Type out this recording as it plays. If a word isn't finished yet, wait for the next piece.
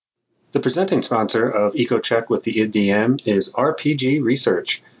The presenting sponsor of EcoCheck with the IDDM is RPG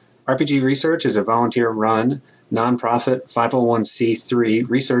Research. RPG Research is a volunteer-run, nonprofit 501c3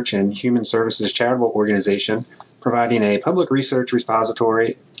 research and human services charitable organization providing a public research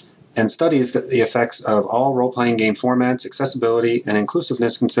repository and studies the effects of all role-playing game formats, accessibility, and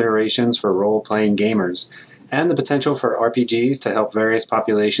inclusiveness considerations for role-playing gamers, and the potential for RPGs to help various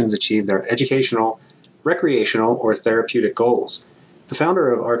populations achieve their educational, recreational, or therapeutic goals. The founder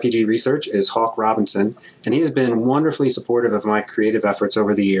of RPG Research is Hawk Robinson, and he has been wonderfully supportive of my creative efforts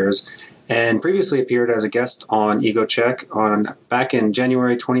over the years, and previously appeared as a guest on EcoCheck back in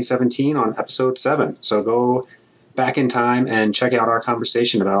January 2017 on episode 7. So go back in time and check out our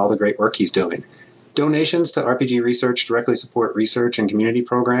conversation about all the great work he's doing. Donations to RPG Research directly support research and community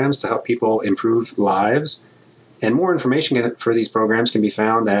programs to help people improve lives, and more information for these programs can be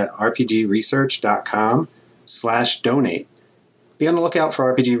found at rpgresearch.com/donate. Be on the lookout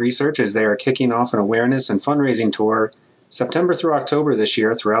for RPG Research as they are kicking off an awareness and fundraising tour September through October this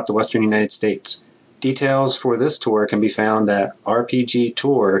year throughout the western United States. Details for this tour can be found at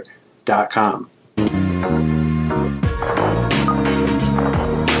rpgtour.com.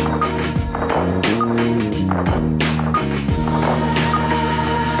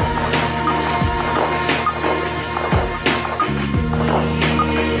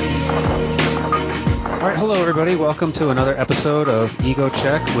 Hello, everybody. Welcome to another episode of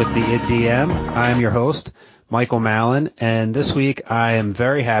EcoCheck with the IDDM. I'm your host, Michael Mallon, and this week I am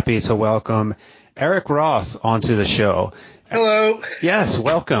very happy to welcome Eric Roth onto the show. Hello. Yes,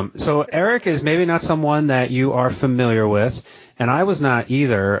 welcome. So Eric is maybe not someone that you are familiar with, and I was not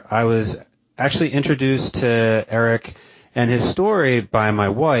either. I was actually introduced to Eric and his story by my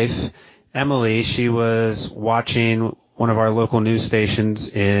wife, Emily. She was watching one of our local news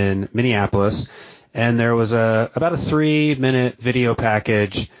stations in Minneapolis, and there was about a 3-minute video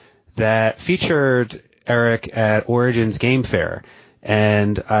package that featured Eric at Origins Game Fair.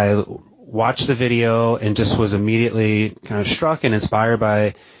 And I watched the video and just was immediately kind of struck and inspired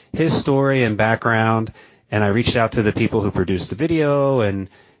by his story and background. And I reached out to the people who produced the video, and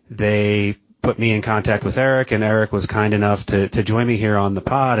they put me in contact with Eric, and Eric was kind enough to join me here on the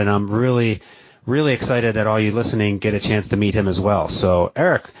pod. And I'm really, really excited that all you listening get a chance to meet him as well. So,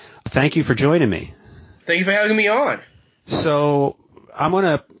 Eric, thank you for joining me. Thank you for having me on. So I'm going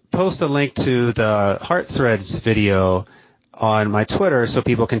to post a link to the Heart Threads video on my Twitter so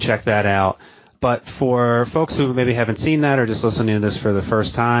people can check that out. But for folks who maybe haven't seen that or just listening to this for the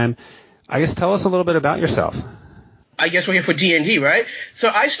first time, I guess tell us a little bit about yourself. I guess we're here for D&D, right?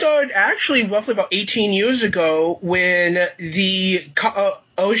 So I started actually roughly about 18 years ago when the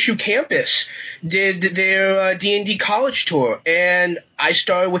OSU campus did their D&D college tour, and I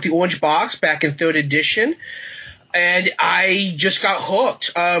started with the Orange Box back in 3rd edition, and I just got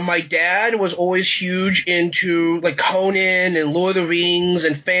hooked. My dad was always huge into like Conan and Lord of the Rings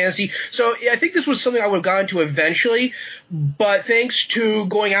and fantasy, so I think this was something I would have gotten to eventually, but thanks to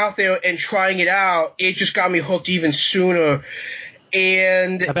going out there and trying it out, it just got me hooked even sooner.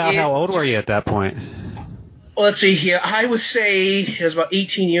 And how old were you at that point? Let's see here. I would say it was about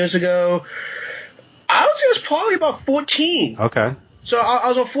 18 years ago. I would say it was probably about 14. Okay. So I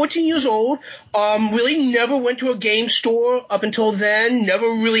was about 14 years old. Really never went to a game store up until then. Never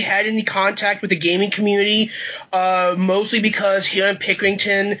really had any contact with the gaming community, mostly because here in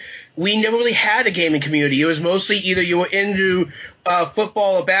Pickerington, we never really had a gaming community. It was mostly either you were into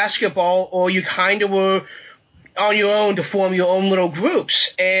football or basketball, or you kind of were on your own to form your own little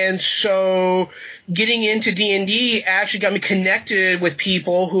groups. And so getting into D&D actually got me connected with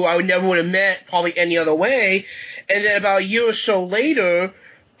people who I never would have met probably any other way. And then about a year or so later,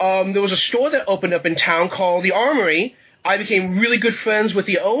 there was a store that opened up in town called The Armory. I became really good friends with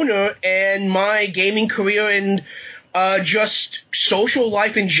the owner, and my gaming career and just social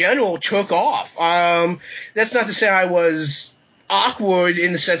life in general took off. That's not to say I was awkward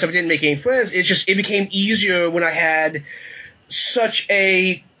in the sense of I didn't make any friends. It's just it became easier when I had such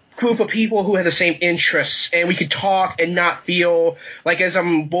a group of people who had the same interests, and we could talk and not feel like as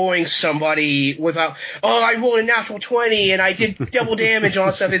I'm boring somebody without, I rolled a natural 20 and I did double damage and all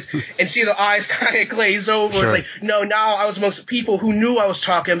that stuff, and see the eyes kind of glaze over. Sure. It's like, no, now I was amongst people who knew I was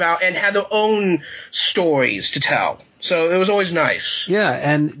talking about and had their own stories to tell. So it was always nice. Yeah,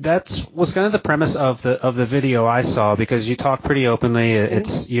 and that was kind of the premise of the video I saw, because you talk pretty openly.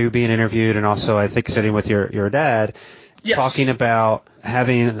 It's you being interviewed, and also I think sitting with your dad, Yes. talking about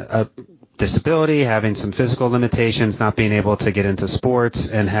having a disability, having some physical limitations, not being able to get into sports,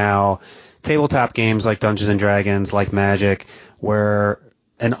 and how tabletop games like Dungeons and Dragons, like Magic, were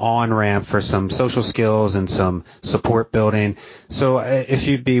an on-ramp for some social skills and some support building. So if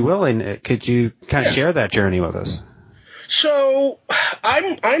you'd be willing, could you kind of share that journey with us? So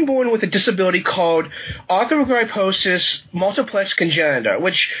I'm born with a disability called arthrogryposis multiplex congenita,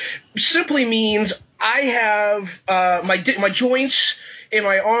 which simply means I have my joints in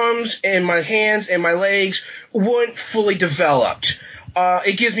my arms and my hands and my legs weren't fully developed.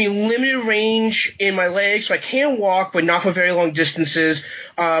 It gives me limited range in my legs, so I can walk, but not for very long distances.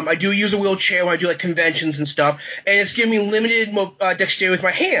 I do use a wheelchair when I do like conventions and stuff, and it's giving me limited dexterity with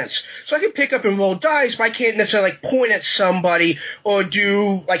my hands. So I can pick up and roll dice, but I can't necessarily like point at somebody or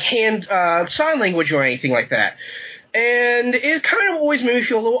do like hand sign language or anything like that. And it kind of always made me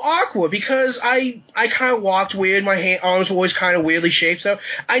feel a little awkward because I kind of walked weird. My arms were always kind of weirdly shaped, so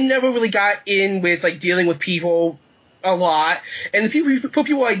I never really got in with like dealing with people a lot. And the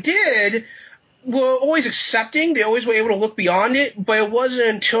people I did were always accepting. They always were able to look beyond it. But it wasn't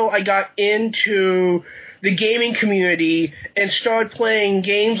until I got into the gaming community and started playing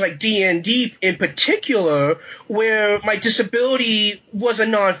games like D&D in particular, where my disability was a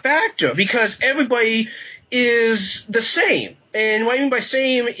non-factor because everybody is the same. And what I mean by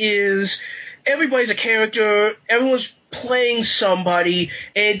same is everybody's a character, everyone's playing somebody,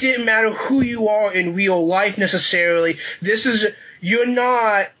 and it didn't matter who you are in real life necessarily. I'm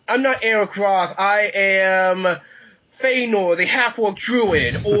not Eric Roth, I am Feanor, the half-orc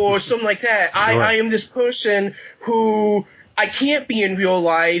druid, or something like that. Sure. I am this person who I can't be in real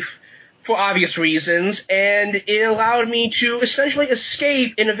life for obvious reasons, and it allowed me to essentially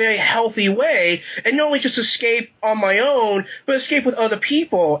escape in a very healthy way, and not only just escape on my own, but escape with other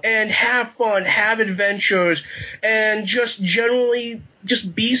people, and have fun, have adventures, and just generally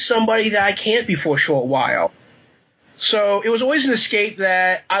just be somebody that I can't be for a short while. So it was always an escape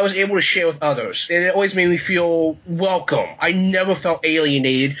that I was able to share with others, and it always made me feel welcome. I never felt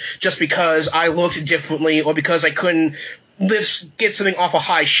alienated just because I looked differently or because I couldn't get something off a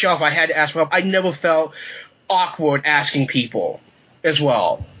high shelf. I had to ask for help. I never felt awkward asking people as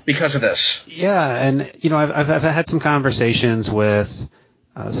well because of this. Yeah, and I've had some conversations with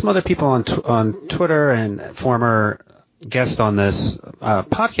some other people on Twitter and former guests on this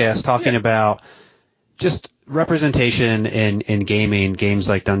podcast talking about just representation in gaming, games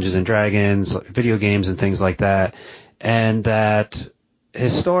like Dungeons and Dragons, video games and things like that, and that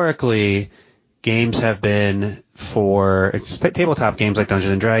historically games have been for tabletop games like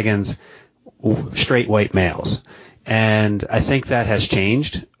Dungeons and Dragons, straight white males. And I think that has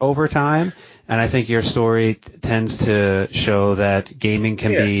changed over time. And I think your story tends to show that gaming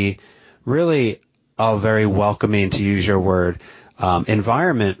can be really a very welcoming, to use your word,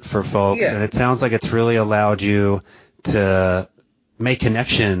 environment for folks. And it sounds like it's really allowed you to make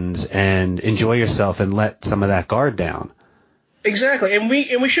connections and enjoy yourself and let some of that guard down. Exactly, and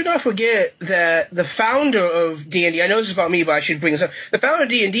we should not forget that the founder of D&D, I know this is about me, but I should bring this up. The founder of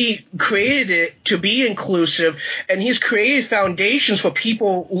D&D created it to be inclusive, and he's created foundations for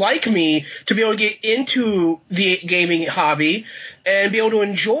people like me to be able to get into the gaming hobby and be able to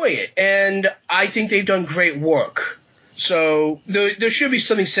enjoy it. And I think they've done great work. So there should be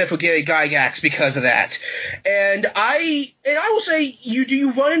something said for Gary Gygax because of that. And I will say, do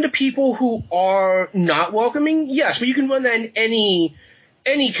you run into people who are not welcoming? Yes, but you can run that in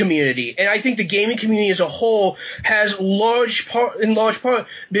any community. And I think the gaming community as a whole has in large part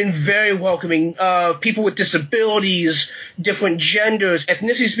been very welcoming. People with disabilities, different genders,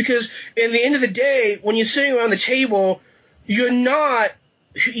 ethnicities, because in the end of the day, when you're sitting around the table, you're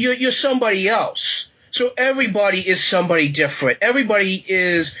somebody else. So everybody is somebody different. Everybody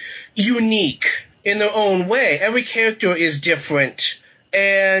is unique in their own way. Every character is different.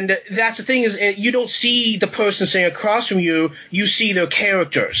 And that's the thing, is you don't see the person sitting across from you. You see their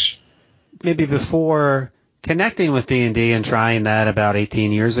characters. Maybe before connecting with D&D and trying that about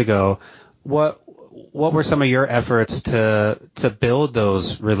 18 years ago, what were some of your efforts to build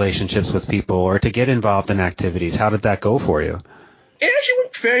those relationships with people or to get involved in activities? How did that go for you? It actually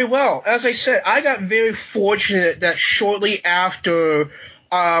went very well. As I said, I got very fortunate that shortly after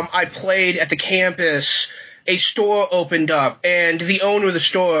I played at the campus, a store opened up, and the owner of the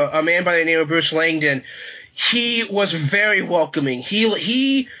store, a man by the name of Bruce Langdon, he was very welcoming.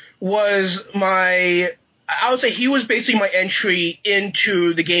 He was I would say he was basically my entry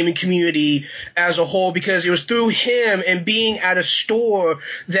into the gaming community as a whole, because it was through him and being at a store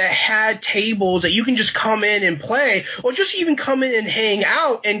that had tables that you can just come in and play, or just even come in and hang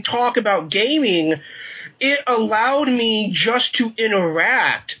out and talk about gaming. It allowed me just to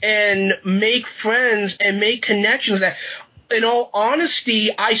interact and make friends and make connections that in all honesty,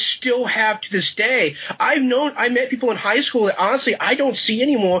 I still have to this day. I met people in high school that honestly I don't see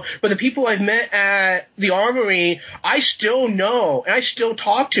anymore, but the people I've met at the Armory, I still know and I still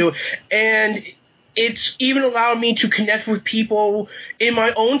talk to, and it's even allowed me to connect with people in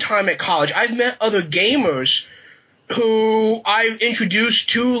my own time at college. I've met other gamers who I've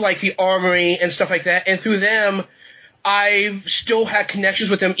introduced to like the Armory and stuff like that, and through them, I've still had connections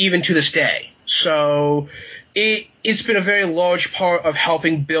with them even to this day. So it's been a very large part of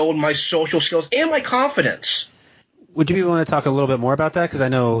helping build my social skills and my confidence. Would you be willing to talk a little bit more about that? Because I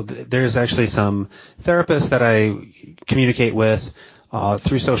know there's actually some therapists that I communicate with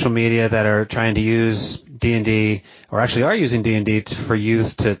through social media that are trying to use D&D, or actually are using D&D for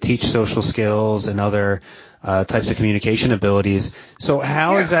youth to teach social skills and other types of communication abilities. So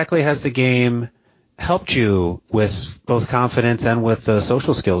how exactly has the game helped you with both confidence and with the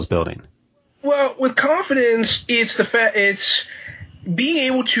social skills building? Well, with confidence, it's being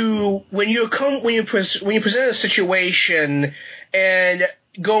able to when you present a situation and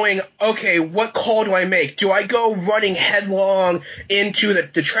going, okay, what call do I make? Do I go running headlong into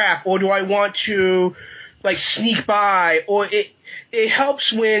the trap, or do I want to like sneak by? Or it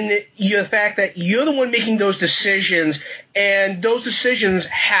helps when the fact that you're the one making those decisions, and those decisions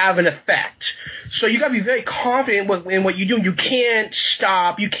have an effect. So you got to be very confident in what you do. You can't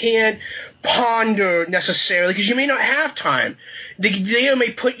stop. You can't ponder necessarily because you may not have time. They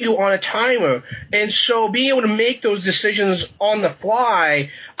may put you on a timer, and so being able to make those decisions on the fly,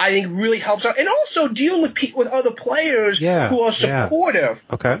 I think, really helps out. And also dealing with other players who are supportive.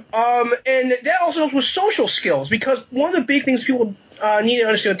 Yeah. Okay. And that also helps with social skills, because one of the big things people need to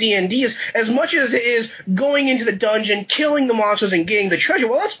understand with D&D is, as much as it is going into the dungeon, killing the monsters, and getting the treasure,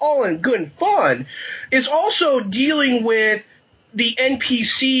 well, that's all in good and fun. It's also dealing with the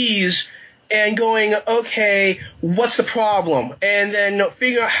NPCs and going, okay, what's the problem? And then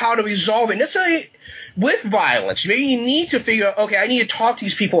figure out how to resolve it. And that's with violence. Maybe you need to figure out, okay, I need to talk to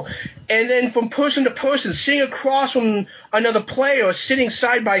these people. And then from person to person, sitting across from another player or sitting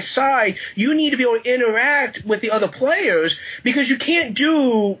side by side, you need to be able to interact with the other players, because you can't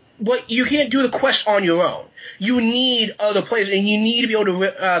do the quest on your own. You need other players, and you need to be able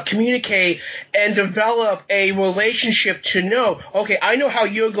to communicate and develop a relationship to know, okay, I know how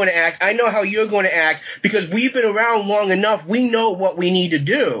you're going to act, I know how you're going to act, because we've been around long enough, we know what we need to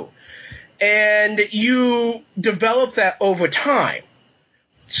do. And you develop that over time.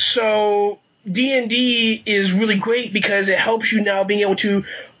 So D&D is really great because it helps you now being able to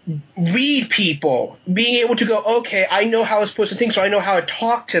read people, being able to go, okay, I know how this person thinks, so I know how to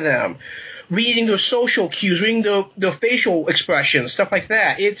talk to them. Reading their social cues, reading their facial expressions, stuff like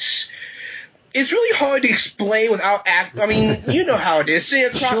that. It's really hard to explain without I mean, you know how it is, sitting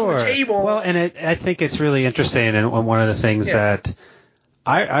across from the table. Well, and I think it's really interesting, and one of the things that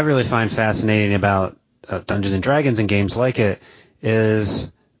I really find fascinating about Dungeons and Dragons and games like it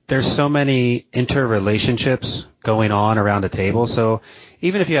is there's so many interrelationships going on around a table. So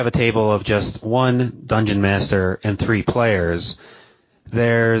even if you have a table of just one dungeon master and 3 players,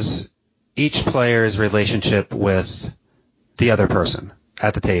 there's each player's relationship with the other person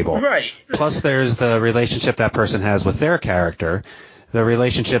at the table. Right. Plus there's the relationship that person has with their character, the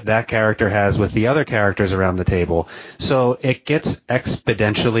relationship that character has with the other characters around the table. So it gets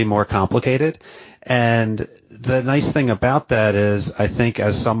exponentially more complicated. And the nice thing about that is, I think,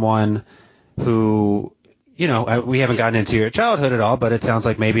 as someone who, we haven't gotten into your childhood at all, but it sounds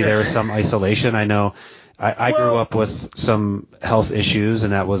like maybe there was some isolation. I know I grew up with some health issues,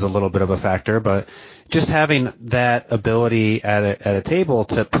 and that was a little bit of a factor, but just having that ability at a table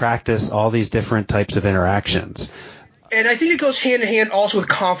to practice all these different types of interactions. And I think it goes hand in hand also with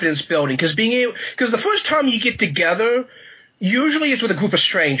confidence building, because the first time you get together, usually it's with a group of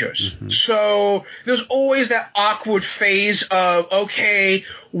strangers. Mm-hmm. So there's always that awkward phase of, okay,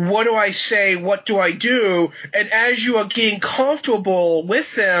 what do I say? What do I do? And as you are getting comfortable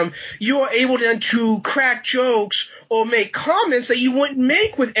with them, you are able then to crack jokes or make comments that you wouldn't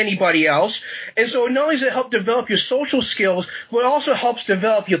make with anybody else. And so not only does it help develop your social skills, but it also helps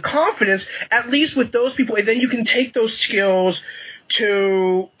develop your confidence, at least with those people. And then you can take those skills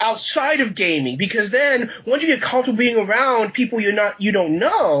to outside of gaming, because then once you get comfortable being around people you don't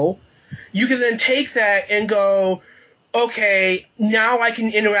know, you can then take that and go, okay, now I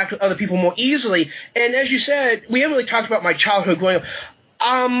can interact with other people more easily. And as you said, we haven't really talked about my childhood growing up.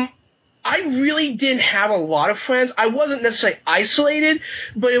 I really didn't have a lot of friends. I wasn't necessarily isolated,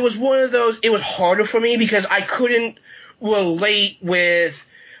 but it was one of those, it was harder for me because I couldn't relate with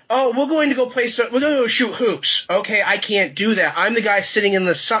oh, we're going to go we're going to go shoot hoops. Okay, I can't do that. I'm the guy sitting on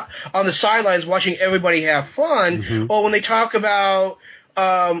the sidelines watching everybody have fun. Mm-hmm. Or when they talk about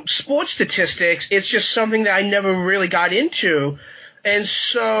sports statistics, it's just something that I never really got into. And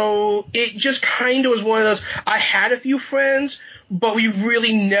so it just kind of was one of those, I had a few friends, but we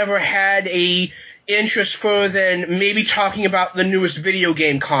really never had a interest further than maybe talking about the newest video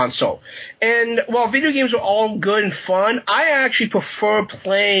game console. And while video games are all good and fun, I actually prefer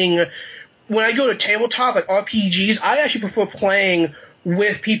playing, when I go to tabletop, like RPGs, I actually prefer playing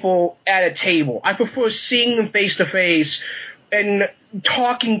with people at a table. I prefer seeing them face to face and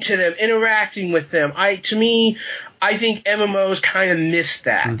talking to them, interacting with them. To me, I think MMOs kind of miss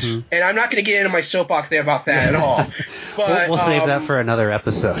that. Mm-hmm. And I'm not going to get into my soapbox there about that at all. But we'll save that for another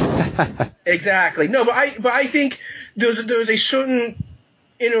episode. Exactly. No, but I think there's a certain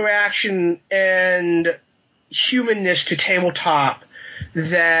interaction and humanness to tabletop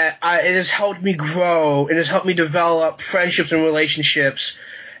that it has helped me grow. It has helped me develop friendships and relationships.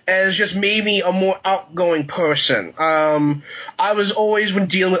 And it's just made me a more outgoing person. I was always, when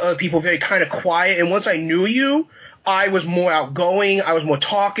dealing with other people, very kind of quiet. And once I knew you, I was more outgoing. I was more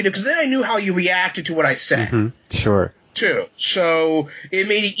talkative because then I knew how you reacted to what I said. Mm-hmm. Sure. Too. So it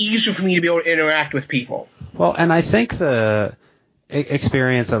made it easier for me to be able to interact with people. Well, and I think the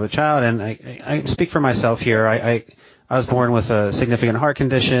experience of a child, and I speak for myself here, I was born with a significant heart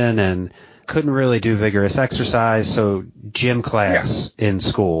condition and couldn't really do vigorous exercise, so gym class in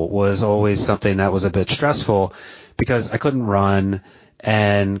school was always something that was a bit stressful because I couldn't run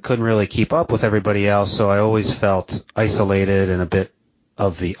and couldn't really keep up with everybody else, so I always felt isolated and a bit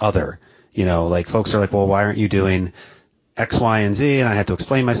of the other. You know, like folks are like, well, why aren't you doing X, Y, and Z? And I had to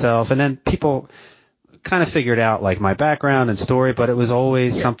explain myself. And then people kind of figured out like my background and story, but it was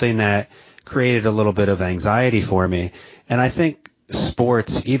always something that created a little bit of anxiety for me. And I think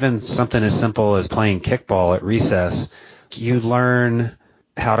sports, even something as simple as playing kickball at recess, you learn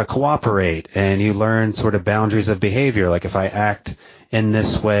how to cooperate and you learn sort of boundaries of behavior. Like if I act in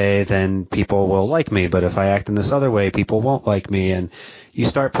this way, then people will like me. But if I act in this other way, people won't like me. And you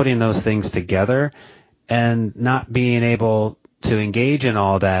start putting those things together and not being able to engage in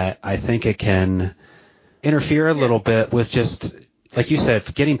all that. I think it can interfere a little bit with just, like you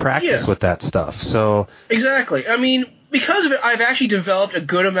said, getting practice with that stuff. So exactly. I mean, because of it, I've actually developed a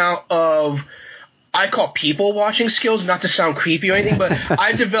good amount of, I call people watching skills, not to sound creepy or anything, but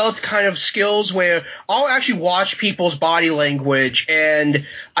I've developed kind of skills where I'll actually watch people's body language and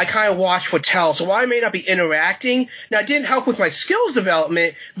I kind of watch for tell. So while I may not be interacting, now it didn't help with my skills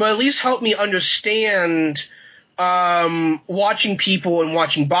development, but at least helped me understand watching people and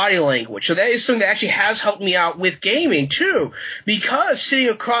watching body language. So that is something that actually has helped me out with gaming too, because sitting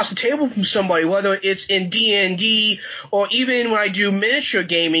across the table from somebody, whether it's in D&D or even when I do miniature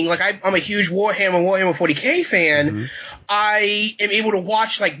gaming, like I'm a huge Warhammer 40K fan, I am able to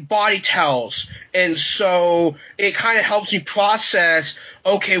watch like body tells, and so it kind of helps me process,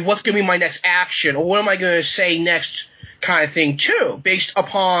 okay, what's going to be my next action, or what am I going to say next kind of thing too, based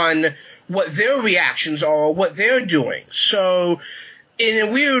upon what their reactions are or what they're doing. So in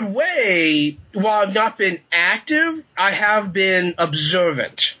a weird way, while I've not been active, I have been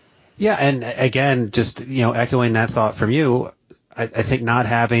observant. Yeah, and again, just, you know, echoing that thought from you, I think not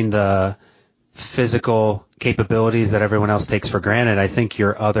having the physical capabilities that everyone else takes for granted, I think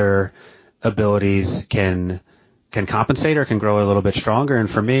your other abilities can compensate or can grow a little bit stronger. And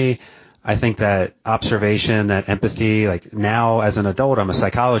for me, I think that observation, that empathy, like now as an adult, I'm a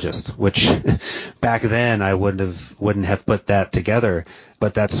psychologist, which back then I wouldn't have put that together.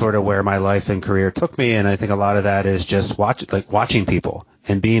 But that's sort of where my life and career took me. And I think a lot of that is just watching people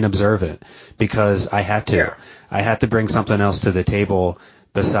and being observant, because I had to. Yeah. I had to bring something else to the table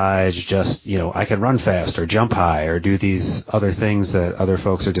besides just, you know, I can run fast or jump high or do these other things that other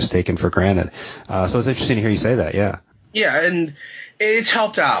folks are just taking for granted. So it's interesting to hear you say that. Yeah. Yeah. And it's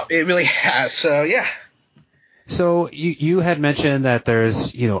helped out. It really has. So, yeah. So you had mentioned that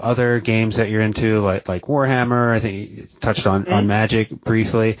there's, you know, other games that you're into, like Warhammer. I think you touched on Magic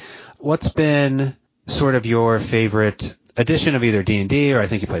briefly. What's been sort of your favorite edition of either D&D, or I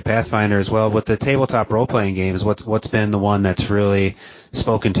think you play Pathfinder as well, with the tabletop role-playing games? What's been the one that's really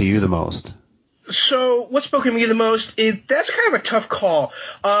spoken to you the most? So what's spoken to me the most is that's kind of a tough call.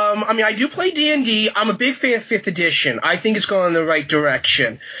 I mean, I do play D&D. I'm a big fan of 5th edition. I think it's going in the right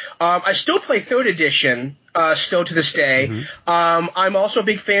direction. I still play 3rd edition, still to this day. I'm also a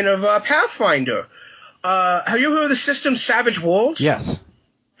big fan of Pathfinder. Have you heard of the system Savage Worlds? Yes.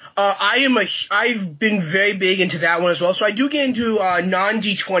 I've been very big into that one as well. So I do get into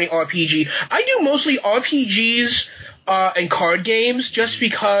non-D20 RPG. I do mostly RPGs and card games, just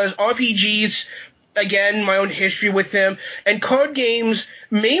because RPGs, again, my own history with them, and card games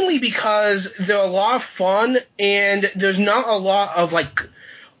mainly because they're a lot of fun and there's not a lot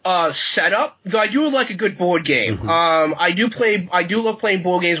of setup. Though I do like a good board game. Mm-hmm. I do love playing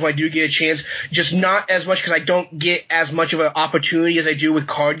board games when I do get a chance, just not as much because I don't get as much of an opportunity as I do with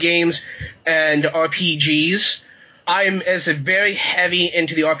card games and RPGs. I'm very heavy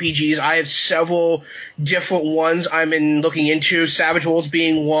into the RPGs. I have several different ones looking into, Savage Worlds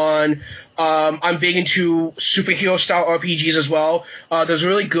being one. I'm big into superhero-style RPGs as well. There's a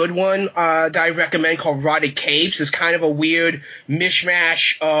really good one that I recommend called Rotted Capes. It's kind of a weird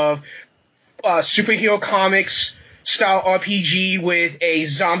mishmash of superhero comics-style RPG with a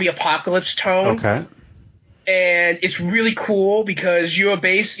zombie apocalypse tone. Okay. And it's really cool because you're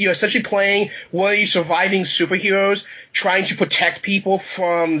essentially playing one of these surviving superheroes trying to protect people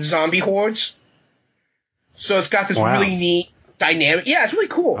from zombie hordes. So it's got this really neat dynamic. Yeah, it's really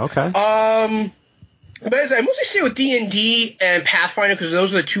cool. Okay. But as I mostly stay with D&D and Pathfinder because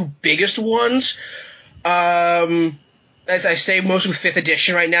those are the two biggest ones. As I say, mostly with 5th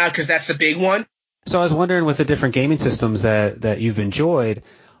edition right now because that's the big one. So I was wondering, with the different gaming systems that you've enjoyed,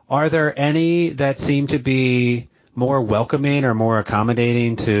 are there any that seem to be more welcoming or more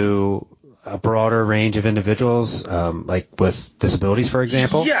accommodating to a broader range of individuals, like with disabilities, for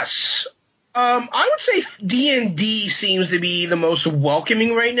example? Yes. I would say D&D seems to be the most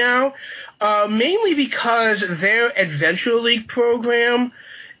welcoming right now, mainly because their Adventure League program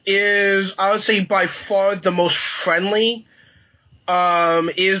is, I would say, by far the most friendly,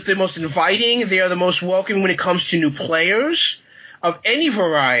 is the most inviting. They are the most welcoming when it comes to new players of any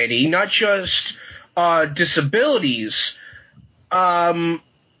variety, not just disabilities.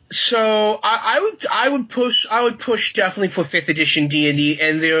 So I would push definitely for 5th edition D&D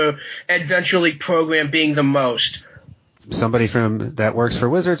and their Adventure League program being the most. Somebody that works for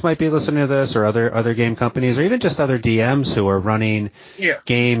Wizards might be listening to this, or other game companies, or even just other DMs who are running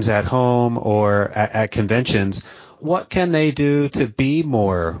games at home or at conventions. What can they do to be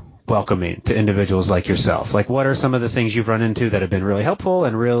more welcoming to individuals like yourself? Like, what are some of the things you've run into that have been really helpful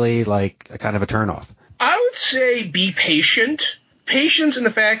and really like a kind of a turnoff? I would say be patient. Patience in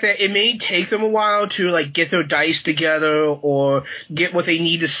the fact that it may take them a while to get their dice together or get what they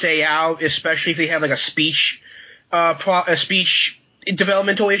need to say out, especially if they have a speech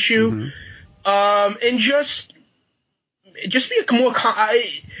developmental issue. Mm-hmm. And just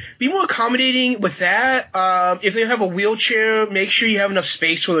be more accommodating with that. If they have a wheelchair, make sure you have enough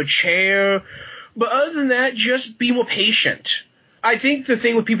space for their chair. But other than that, just be more patient. I think the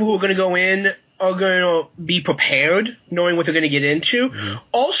thing with people who are going to go in are going to be prepared, knowing what they're going to get into. Mm-hmm.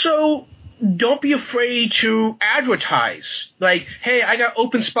 Also, don't be afraid to advertise. Like, hey, I got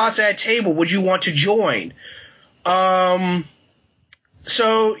open spots at a table. Would you want to join? I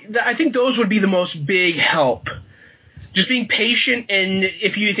think those would be the most big help. Just being patient, and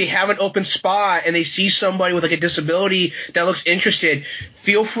if they have an open spot and they see somebody with a disability that looks interested,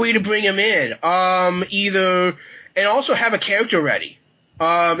 feel free to bring them in. And also have a character ready.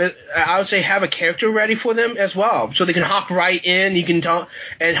 I would say have a character ready for them as well, so they can hop right in. You can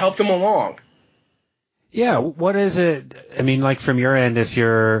and help them along. Yeah, what is it? I mean, from your end, if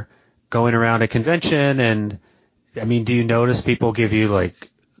you're going around a convention, and do you notice people give you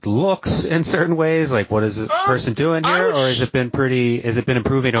looks in certain ways? Like, what is this person doing here, or has it been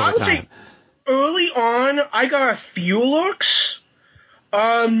improving over time? Say early on, I got a few looks.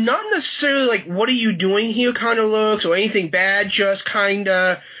 Not necessarily what are you doing here kind of looks or anything bad, just kind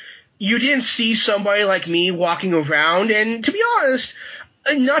of, you didn't see somebody like me walking around, and to be honest,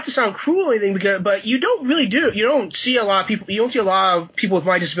 not to sound cruel or anything, but you don't see a lot of people with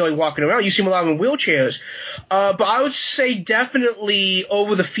my disability walking around. You see a lot of them in wheelchairs. But I would say definitely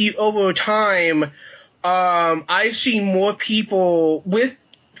over time, I've seen more people with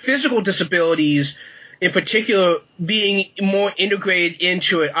physical disabilities in particular being more integrated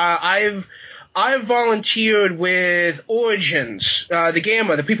into it. I've volunteered with Origins,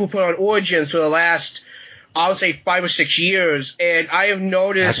 the people who put on Origins for the last, I would say, 5 or 6 years, and I have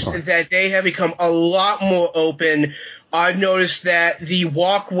noticed that they have become a lot more open. I've noticed that the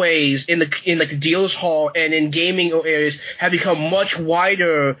walkways in the dealer's hall and in gaming areas have become much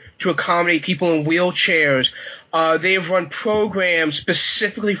wider to accommodate people in wheelchairs. They have run programs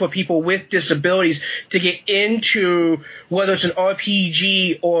specifically for people with disabilities to get into whether it's an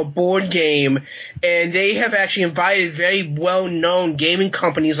RPG or a board game, and they have actually invited very well-known gaming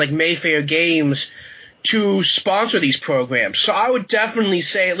companies like Mayfair Games to sponsor these programs. So I would definitely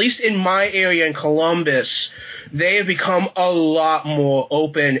say, at least in my area in Columbus, they have become a lot more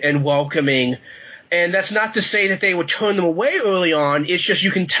open and welcoming. And that's not to say that they would turn them away early on. It's just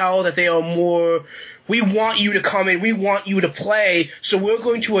you can tell that they are more, we want you to come in, we want you to play, so we're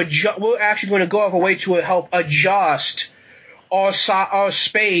going to adjust, we're actually going to go out of our way to help adjust our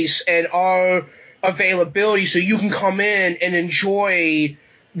space and our availability so you can come in and enjoy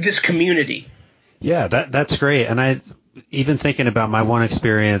this community. Yeah, that's great. And even thinking about my one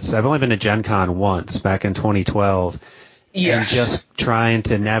experience, I've only been to Gen Con once back in 2012. Yeah. And just trying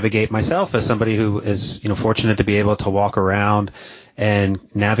to navigate myself as somebody who is, fortunate to be able to walk around and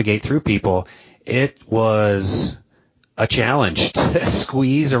navigate through people. It was a challenge to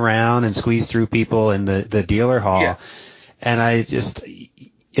squeeze around and squeeze through people in the dealer hall. Yeah. And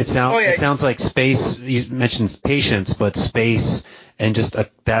it sounds like space. You mentioned patience, but space and just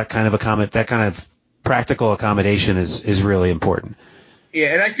that kind of practical accommodation is really important. Yeah,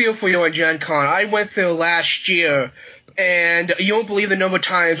 and I feel for you on Gen Con. I went there last year, and you won't believe the number of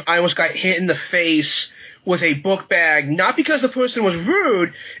times I almost got hit in the face with a book bag. Not because the person was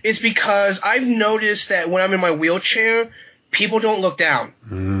rude, it's because I've noticed that when I'm in my wheelchair, people don't look down.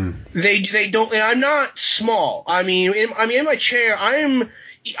 They don't, and I'm not small. I mean, in my chair, I'm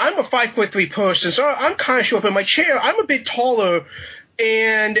a 5'3" person, so I'm kind of short. But in my chair, I'm a bit taller,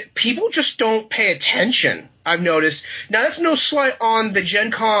 and people just don't pay attention. I've noticed. Now, that's no slight on the Gen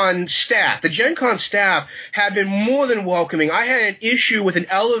Con staff. The Gen Con staff have been more than welcoming. I had an issue with an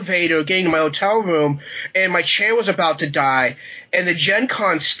elevator getting to my hotel room, and my chair was about to die, and the Gen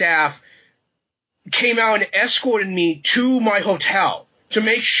Con staff came out and escorted me to my hotel to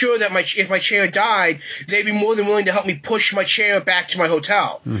make sure that if my chair died, they'd be more than willing to help me push my chair back to my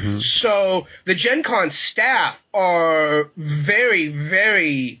hotel. Mm-hmm. So the Gen Con staff are very,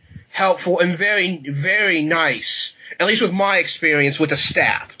 very helpful and very, very nice, at least with my experience with the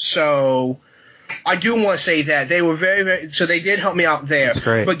staff. So I do want to say that they were very, very, so they did help me out there. That's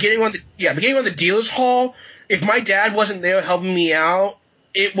great. But getting on the dealer's hall, if my dad wasn't there helping me out,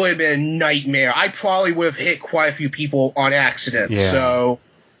 it would have been a nightmare. I probably would have hit quite a few people on accident. Yeah. So,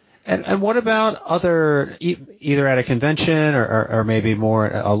 and what about other, either at a convention or maybe more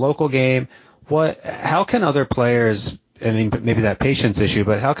a local game? How can other players, I mean, maybe that patience issue,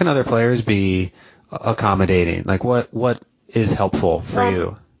 but how can other players be accommodating? Like what is helpful for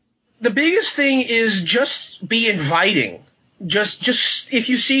you? The biggest thing is just be inviting. Just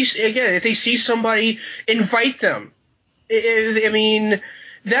if they see somebody, invite them. I mean,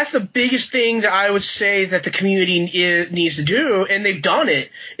 that's the biggest thing that I would say that the community needs to do, and they've done it,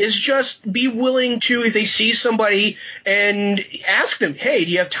 is just be willing to, if they see somebody, and ask them, hey,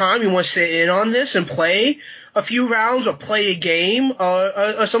 do you have time? You want to sit in on this and play a few rounds or play a game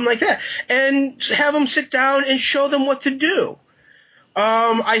or something like that? And have them sit down and show them what to do.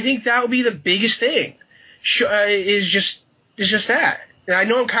 I think that would be the biggest thing, is just that. And I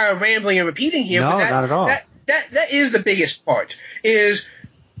know I'm kind of rambling and repeating here, no, but not at all. That is the biggest part, is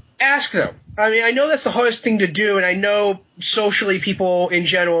ask them. I mean, I know that's the hardest thing to do, and I know socially people in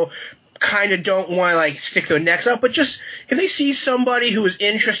general kind of don't want to, like, stick their necks out, but just if they see somebody who is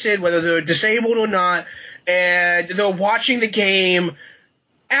interested, whether they're disabled or not, and they're watching the game,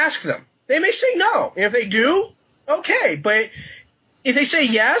 ask them. They may say no. And if they do, okay, but if they say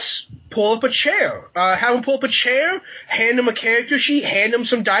yes, pull up a chair. Have them pull up a chair, hand them a character sheet, hand them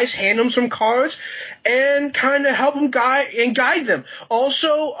some dice, hand them some cards, and kind of help them guide them.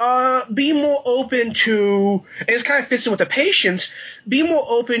 Also, be more open to, and this kind of fits in with the patience, be more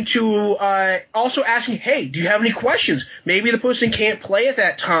open to also asking, hey, do you have any questions? Maybe the person can't play at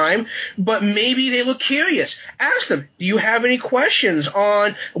that time, but maybe they look curious. Ask them, do you have any questions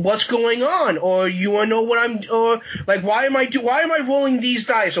on what's going on? Or you want to know why am I rolling these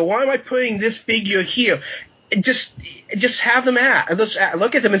dice? Or why am I putting this figure here? Just have them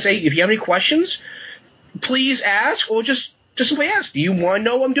look at them and say, if you have any questions, please ask, or just simply ask, do you want to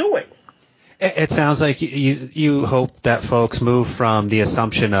know what I'm doing? It sounds like you hope that folks move from the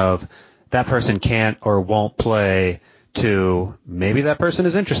assumption of that person can't or won't play to maybe that person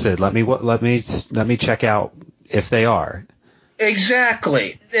is interested. Let me check out if they are.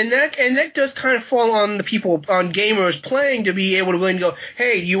 Exactly, and that does kind of fall on the people, on gamers playing, to be able to really go,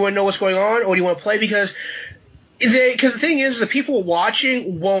 hey, do you want to know what's going on, or do you want to play? Because the thing is, the people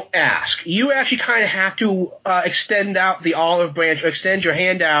watching won't ask. You actually kind of have to extend out the olive branch, or extend your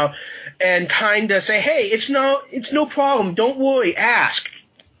hand out, and kind of say, hey, it's no problem. Don't worry. Ask,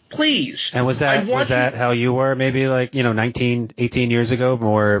 please. And was that how you were? Maybe 19, 18 years ago,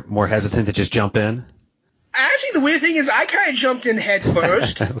 more hesitant to just jump in. Actually, the weird thing is, I kind of jumped in head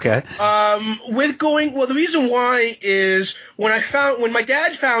first. Okay. The reason why is when my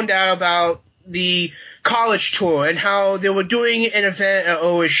dad found out about the college tour and how they were doing an event at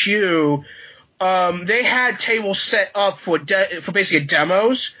OSU, they had tables set up for basically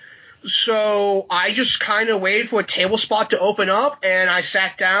demos. So I just kind of waited for a table spot to open up, and I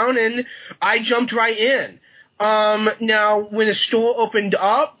sat down and I jumped right in. Now, when the store opened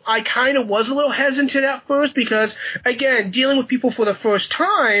up, I kind of was a little hesitant at first because, again, dealing with people for the first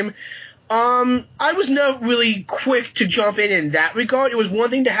time, I was not really quick to jump in that regard. It was one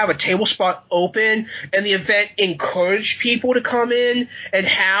thing to have a table spot open and the event encouraged people to come in and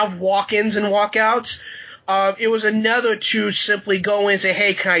have walk-ins and walk-outs. It was another to simply go in and say,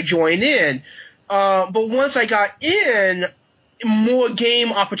 hey, can I join in? But once I got in, more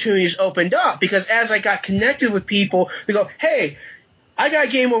game opportunities opened up because as I got connected with people, they go, hey, I got a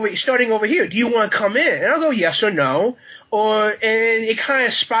game starting over here. Do you want to come in? And I'll go yes or no. And it kind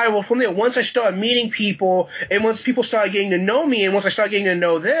of spiraled from there. Once I started meeting people, and once people started getting to know me, and once I started getting to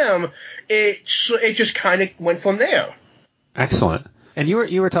know them, it just kind of went from there. Excellent. And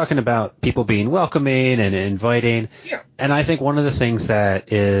you were talking about people being welcoming and inviting. Yeah. And I think one of the things I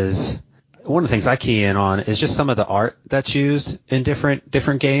key in on is just some of the art that's used in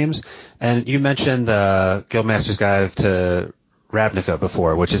different games. And you mentioned the Guildmaster's Guide to Ravnica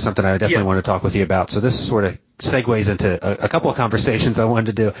before, which is something I definitely want to talk with you about. So this sort of segues into a couple of conversations I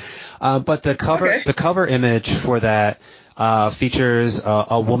wanted to do. But the cover image for that features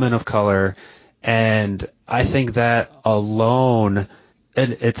a woman of color, and I think that alone,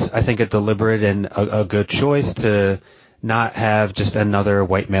 it's I think a deliberate and a good choice to not have just another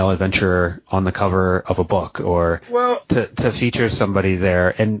white male adventurer on the cover of a book, or to feature somebody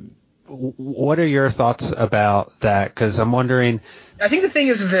there. And what are your thoughts about that? Because I'm wondering. I think the thing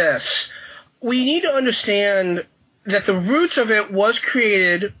is this. We need to understand that the roots of it was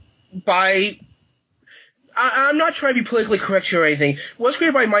created by I'm not trying to be politically correct here or anything. It was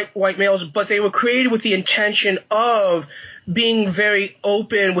created by white males, but they were created with the intention of being very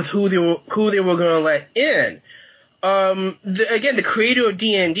open with who they were going to let in. The creator of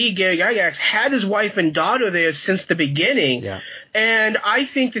D&D, Gary Gygax, had his wife and daughter there since the beginning. Yeah. And I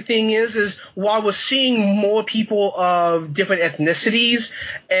think the thing is while we're seeing more people of different ethnicities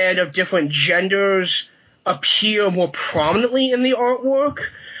and of different genders appear more prominently in the artwork,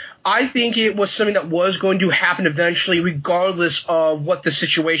 I think it was something that was going to happen eventually regardless of what the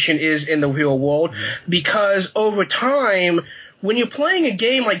situation is in the real world. Mm-hmm. Because over time, when you're playing a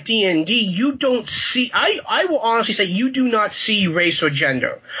game like D&D, you don't see – I will honestly say you do not see race or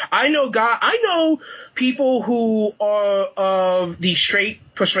gender. I know people who are of the straight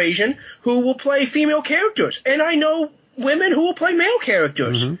persuasion who will play female characters, and I know women who will play male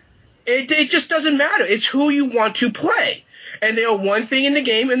characters. Mm-hmm. It just doesn't matter. It's who you want to play. And they're one thing in the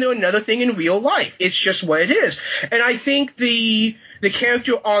game and they're another thing in real life. It's just what it is. And I think the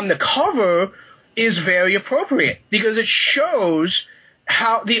character on the cover is very appropriate because it shows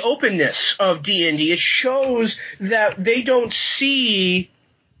how the openness of D&D. It shows that they don't see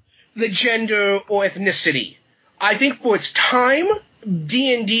the gender or ethnicity. I think for its time,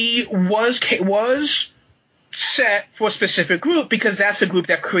 D&D was set for a specific group because that's the group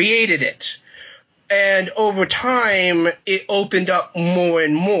that created it. And over time, it opened up more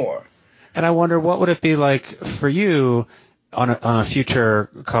and more. And I wonder, what would it be like for you on a future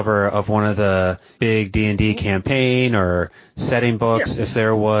cover of one of the big D&D campaign or setting books, if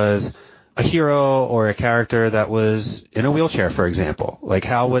there was a hero or a character that was in a wheelchair, for example? Like,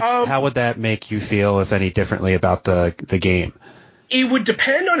 how would that make you feel, if any, differently about the game? It would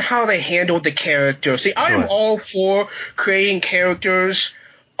depend on how they handled the character. See, I am all for creating characters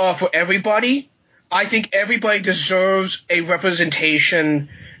for everybody. I think everybody deserves a representation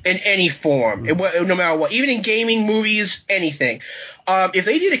in any form, no matter what. Even in gaming, movies, anything. If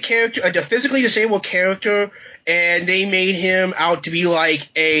they did a physically disabled character, and they made him out to be like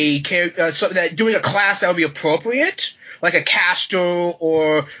a character, doing a class that would be appropriate, like a caster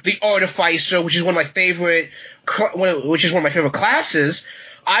or the artificer, which is one of my favorite classes,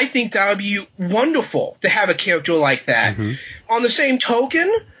 I think that would be wonderful to have a character like that. Mm-hmm. On the same token,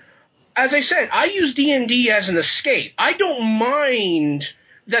 as I said, I use D&D as an escape. I don't mind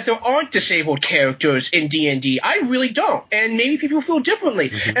that there aren't disabled characters in D&D. I really don't. And maybe people feel differently.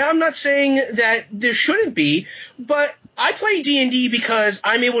 Mm-hmm. And I'm not saying that there shouldn't be, but I play D&D because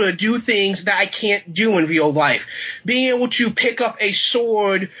I'm able to do things that I can't do in real life. Being able to pick up a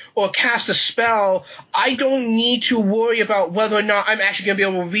sword or cast a spell, I don't need to worry about whether or not I'm actually going to be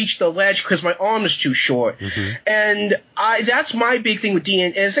able to reach the ledge because my arm is too short. Mm-hmm. And that's my big thing with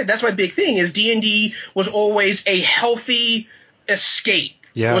D&D. As I said, that's my big thing is D&D was always a healthy escape.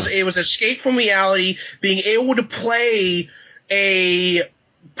 Yeah. It was escape from reality, being able to play a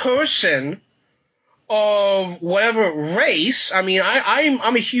person of whatever race. I mean,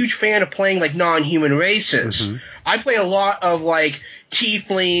 I'm a huge fan of playing like non-human races. Mm-hmm. I play a lot of like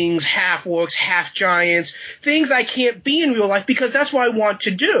tieflings, half-orcs, half-giants, things I can't be in real life because that's what I want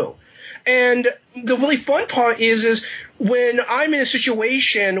to do. And the really fun part is when I'm in a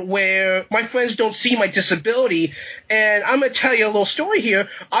situation where my friends don't see my disability, and I'm going to tell you a little story here.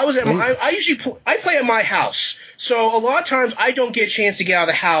 I play at my house, so a lot of times I don't get a chance to get out of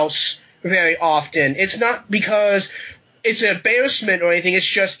the house very often. It's not because it's an embarrassment or anything. It's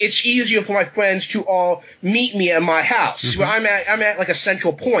just it's easier for my friends to all meet me at my house. Where I'm at like a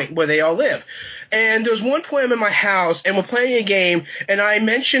central point where they all live. And there was one point I'm in my house, and we're playing a game, and I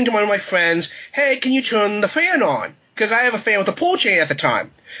mentioned to one of my friends, hey, can you turn the fan on? Because I have a fan with a pull chain at the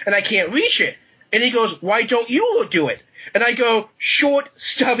time, and I can't reach it. And he goes, why don't you do it? And I go, short,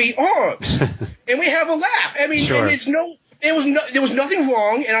 stubby arms. And we have a laugh. I mean, sure. and there was nothing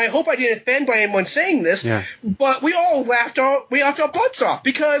wrong, and I hope I didn't offend by anyone saying this, but we all laughed our butts off,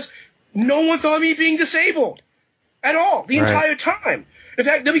 because no one thought of me being disabled at all the entire time. In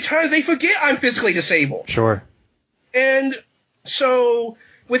fact, there'll be times they forget I'm physically disabled. Sure. And so,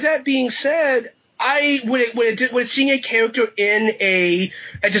 with that being said, would seeing a character in a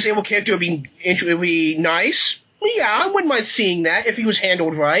disabled character would be nice. Yeah, I wouldn't mind seeing that if he was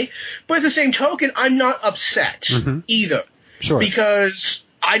handled right. But at the same token, I'm not upset either. Sure. Because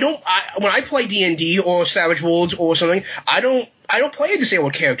when I play D&D or Savage Worlds or something, I don't play a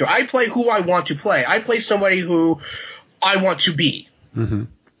disabled character. I play who I want to play. I play somebody who I want to be. In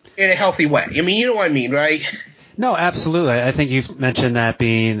a healthy way. I mean, you know what I mean, right? No, absolutely. I think you've mentioned that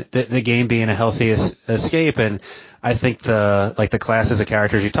being the game being a healthy escape, and I think the classes of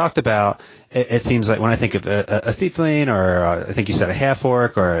characters you talked about, it seems like when I think of a tiefling, or I think you said a half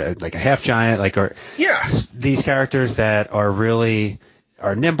orc, or like a half giant, these characters that are really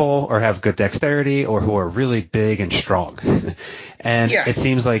are nimble or have good dexterity or who are really big and strong, and it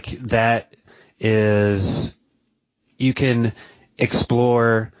seems like that is you can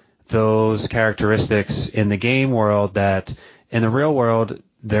explore those characteristics in the game world that in the real world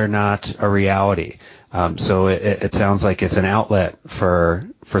they're not a reality. So it sounds like it's an outlet for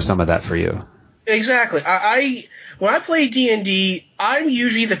some of that for you. Exactly. When I play D&D, I'm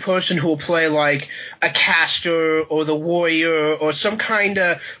usually the person who will play like a caster or the warrior or some kind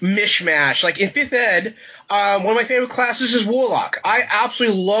of mishmash. Like in 5th Ed, one of my favorite classes is Warlock. I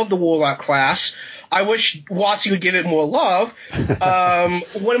absolutely love the Warlock class. I wish WotC would give it more love.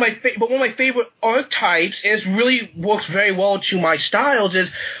 One of my favorite archetypes, and it really works very well to my styles,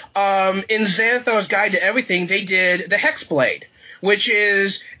 is in Xanathar's Guide to Everything, they did the Hexblade, which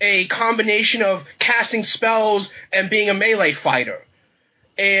is a combination of casting spells and being a melee fighter.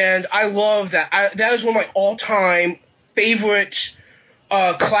 And I love that. That is one of my all-time favorite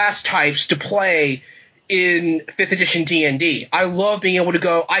class types to play in 5th edition D&D. I love being able to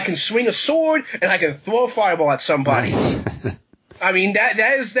go, I can swing a sword and I can throw a fireball at somebody. Nice. I mean, that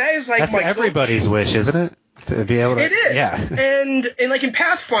is like that's my everybody's wish, isn't it? To be able to. It is. Yeah. And like in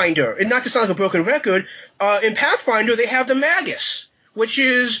Pathfinder, and not to sound like a broken record, in Pathfinder they have the Magus, which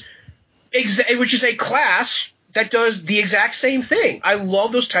is a class that does the exact same thing. I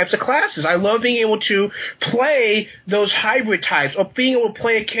love those types of classes. I love being able to play those hybrid types, or being able to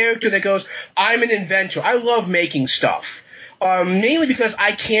play a character that goes, I'm an inventor. I love making stuff. Mainly because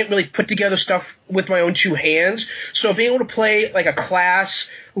I can't really put together stuff with my own two hands. So being able to play like a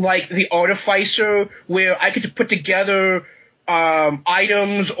class like the Artificer, where I get to put together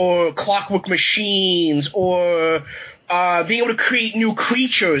items or clockwork machines, or being able to create new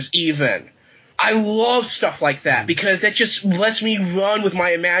creatures even. I love stuff like that because that just lets me run with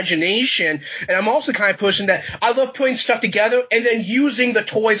my imagination. And I'm also the kind of person that I love putting stuff together and then using the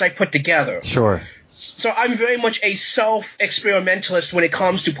toys I put together. Sure. So I'm very much a self-experimentalist when it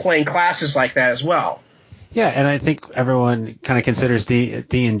comes to playing classes like that as well. Yeah, and I think everyone kind of considers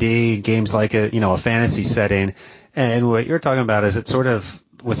D&D games like a fantasy setting. And what you're talking about is it sort of,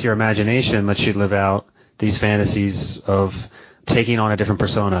 with your imagination, lets you live out these fantasies of taking on a different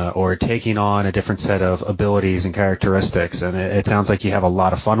persona or taking on a different set of abilities and characteristics, and it sounds like you have a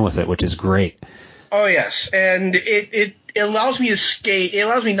lot of fun with it, which is great. Oh yes, and it allows me to skate. It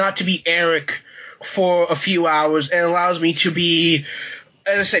allows me not to be Eric for a few hours, and allows me to be,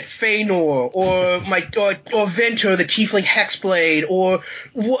 as I said, Feanor or Ventor, the Tiefling Hexblade, or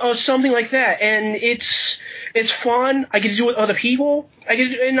something like that. And it's fun. I get to do it with other people. I get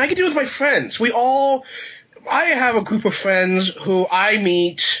to do it with my friends. I have a group of friends who I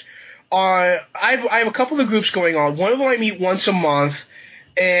meet. I have a couple of groups going on. One of them I meet once a month,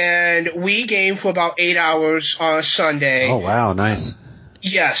 and we game for about 8 hours on a Sunday. Oh, wow, nice.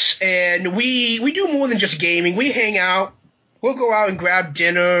 Yes, and we do more than just gaming. We hang out. We'll go out and grab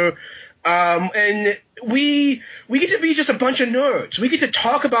dinner, and we get to be just a bunch of nerds. We get to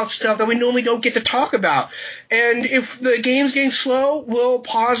talk about stuff that we normally don't get to talk about. And if the game's getting slow, we'll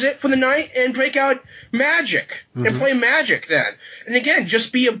pause it for the night and break out Magic and play Magic then. And again,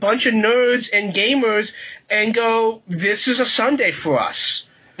 just be a bunch of nerds and gamers and go, this is a Sunday for us.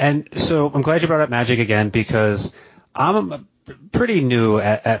 And so I'm glad you brought up Magic again, because I'm pretty new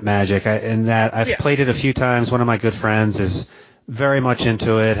at Magic in that I've played it a few times. One of my good friends is very much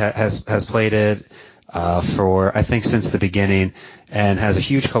into it, has played it for, I think, since the beginning, and has a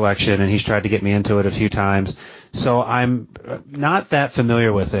huge collection, and he's tried to get me into it a few times. So I'm not that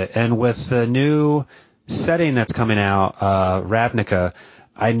familiar with it. And with the new setting that's coming out, Ravnica,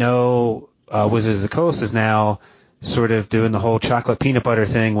 I know Wizards of the Coast is now sort of doing the whole chocolate peanut butter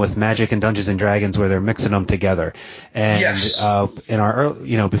thing with Magic and Dungeons and Dragons, where they're mixing them together. And in our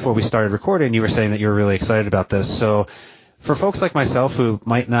before we started recording, you were saying that you were really excited about this. So for folks like myself who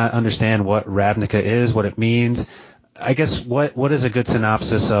might not understand what Ravnica is, what it means, I guess what is a good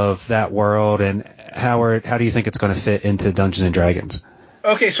synopsis of that world, and how do you think it's going to fit into Dungeons and Dragons?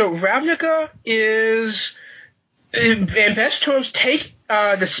 Okay, so Ravnica is, in best terms, take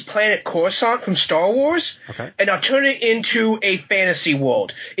this planet Coruscant from Star Wars, and now turn it into a fantasy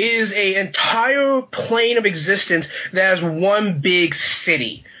world. It is an entire plane of existence that has one big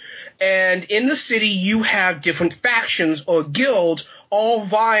city. And in the city, you have different factions or guilds all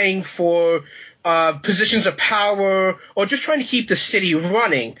vying for positions of power or just trying to keep the city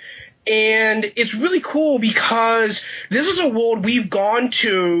running. And it's really cool because this is a world we've gone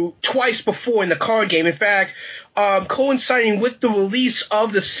to twice before in the card game. In fact, coinciding with the release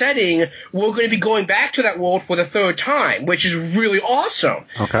of the setting, we're going to be going back to that world for the third time, which is really awesome.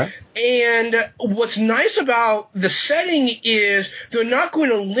 Okay. And what's nice about the setting is they're not going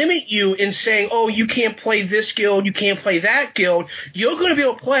to limit you in saying, oh, you can't play this guild, you can't play that guild. You're going to be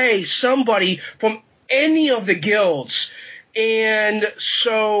able to play somebody from any of the guilds. And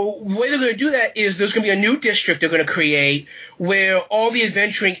so the way they're going to do that is there's going to be a new district they're going to create where all the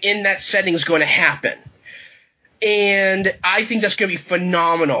adventuring in that setting is going to happen. And I think that's going to be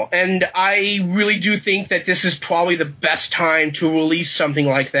phenomenal. And I really do think that this is probably the best time to release something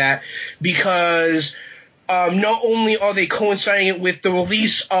like that, because not only are they coinciding it with the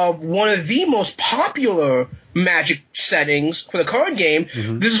release of one of the most popular Magic settings for the card game,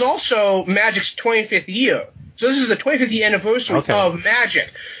 this is also Magic's 25th year. So this is the 25th anniversary of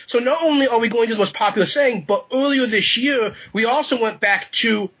Magic. So not only are we going to the most popular setting, but earlier this year, we also went back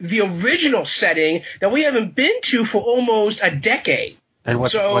to the original setting that we haven't been to for almost a decade. And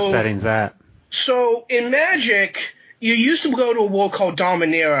what setting's that? So in Magic, you used to go to a world called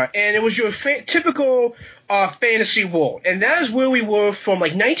Dominaria, and it was your typical fantasy world. And that is where we were from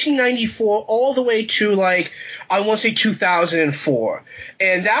like 1994 all the way to like, I want to say 2004.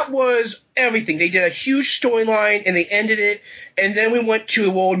 And that was everything. They did a huge storyline and they ended it. And then we went to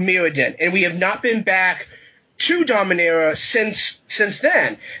the world Mirrodin. And we have not been back to Dominaria since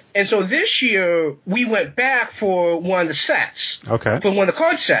then. And so this year we went back for one of the sets. Okay. For one of the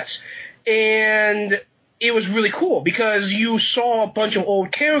card sets. And it was really cool because you saw a bunch of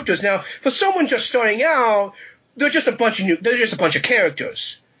old characters. Now, for someone just starting out, they're just a bunch of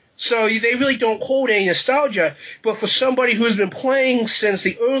characters. So they really don't hold any nostalgia. But for somebody who's been playing since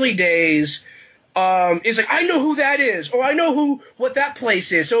the early days, it's like, I know who that is, or I know what that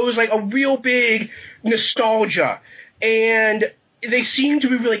place is. So it was like a real big nostalgia. And they seem to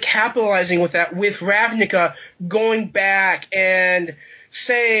be really capitalizing with that, with Ravnica going back and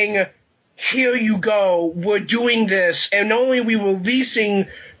saying, here you go, we're doing this. And not only are we releasing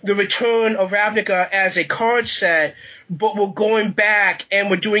the return of Ravnica as a card set, but we're going back and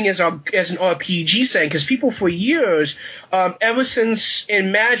we're doing it as an RPG setting. Because people for years, ever since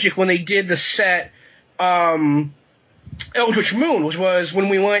in Magic when they did the set Eldritch Moon, which was when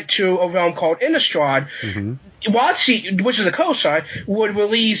we went to a realm called Innistrad, WotC, which is the co-side, would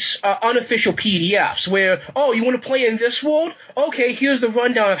release unofficial PDFs where, oh, you want to play in this world? Okay, here's the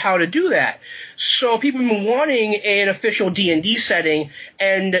rundown of how to do that. So people have been wanting an official D&D setting,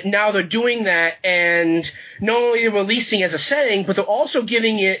 and now they're doing that, and not only are they releasing as a setting, but they're also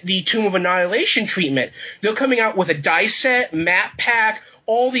giving it the Tomb of Annihilation treatment. They're coming out with a dice set, map pack,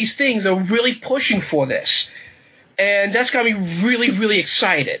 all these things. They're really pushing for this. And that's got me really, really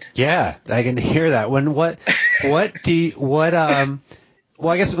excited. Yeah, I can hear that. Well,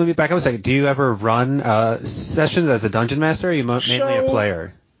 I guess let me back up a second. Do you ever run sessions as a dungeon master, or are you mainly a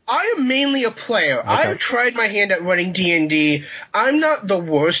player? I am mainly a player. Okay. I have tried my hand at running D&D. I'm not the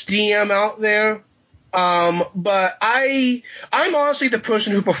worst DM out there. But I'm honestly the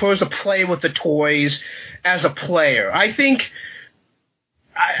person who prefers to play with the toys as a player. I think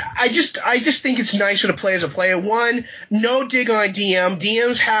I just think it's nicer to play as a player. One, no dig on a DM.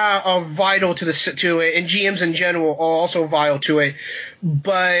 DMs are vital to it, and GMs in general are also vital to it.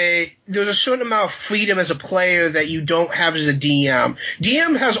 But there's a certain amount of freedom as a player that you don't have as a DM.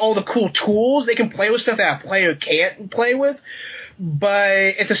 DM has all the cool tools. They can play with stuff that a player can't play with.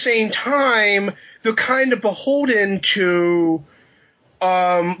 But at the same time, they're kind of beholden to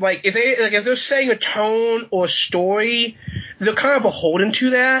if they're saying a tone or story, they're kind of beholden to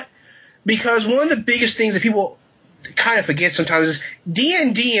that, because one of the biggest things that people kind of forget sometimes is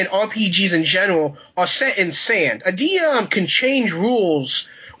D&D and RPGs in general are set in sand. A DM can change rules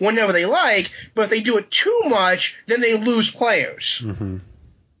whenever they like, but if they do it too much, then they lose players. Mm-hmm.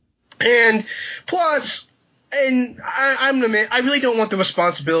 And plus, I'm gonna admit, I really don't want the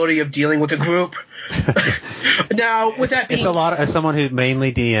responsibility of dealing with a group. Now, with that being, it's a lot. As someone who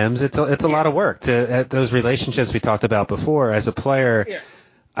mainly DMs, it's a lot of work to those relationships we talked about before. As a player,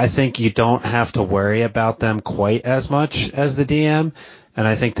 I think you don't have to worry about them quite as much as the DM. And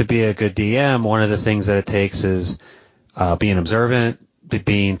I think to be a good DM, one of the things that it takes is being observant,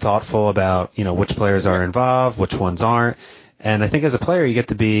 being thoughtful about which players are involved, which ones aren't. And I think as a player, you get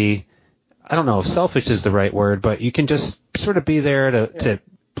to be, I don't know if selfish is the right word, but you can just sort of be there to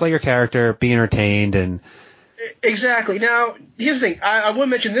play your character, be entertained, and exactly. Now, here's the thing. I want to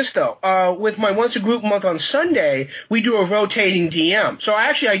mention this, though. With my Once a Group month on Sunday, we do a rotating DM. So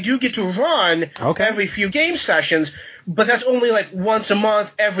I do get to run every few game sessions, but that's only like once a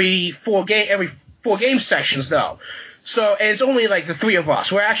month every four game sessions, though. So, and it's only like the three of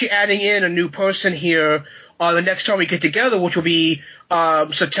us. We're actually adding in a new person here the next time we get together, which will be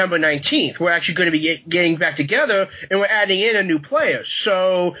September 19th. We're actually going to be getting back together, and we're adding in a new player.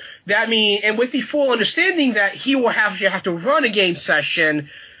 So that means, and with the full understanding that he will have to run a game session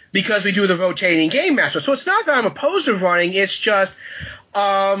because we do the rotating game master. So it's not that I'm opposed to running. It's just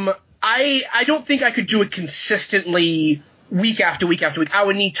I don't think I could do it consistently week after week after week. I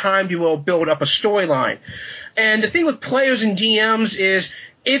would need time to be able to build up a storyline. And the thing with players and DMs is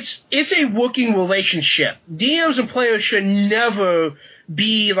it's a working relationship. DMs and players should never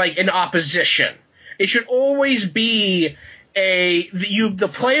be like in opposition. It should always be the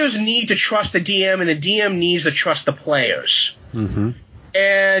players need to trust the DM and the DM needs to trust the players. Mm-hmm.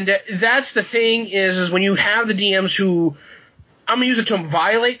 And that's the thing is when you have the DMs who, I'm going to use the term,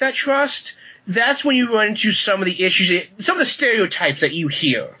 violate that trust, that's when you run into some of the issues, some of the stereotypes that you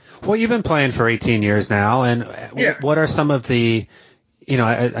hear. Well, you've been playing for 18 years now, and what are some of the,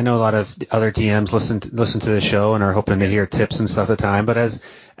 I know a lot of other DMs listen to the show and are hoping to hear tips and stuff at the time, but as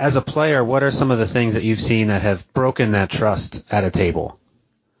a player, what are some of the things that you've seen that have broken that trust at a table?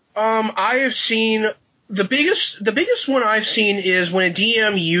 I have seen the biggest one I've seen is when a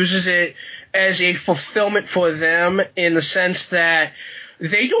DM uses it as a fulfillment for them, in the sense that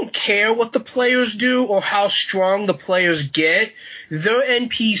they don't care what the players do or how strong the players get. Their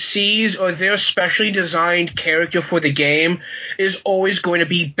NPCs or their specially designed character for the game is always going to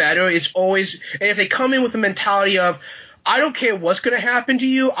be better. It's always, and if they come in with the mentality of, I don't care what's going to happen to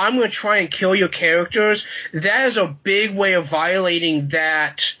you, I'm going to try and kill your characters, that is a big way of violating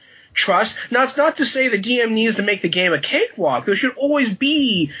that trust. Now, it's not to say the DM needs to make the game a cakewalk. There should always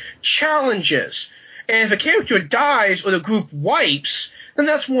be challenges. And if a character dies or the group wipes, then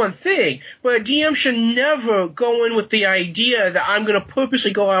that's one thing. But a DM should never go in with the idea that I'm going to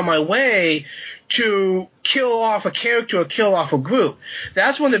purposely go out of my way to kill off a character or kill off a group.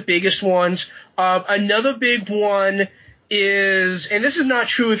 That's one of the biggest ones. Another big one is, and this is not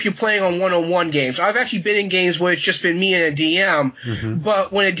true if you're playing on one-on-one games. I've actually been in games where it's just been me and a DM. Mm-hmm.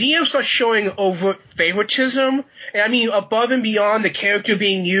 But when a DM starts showing overt favoritism, and I mean above and beyond the character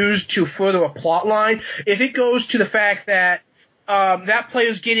being used to further a plot line, if it goes to the fact that that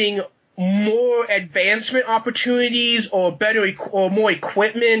player's getting more advancement opportunities or better or more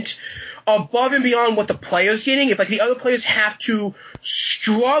equipment above and beyond what the player's getting, if like the other players have to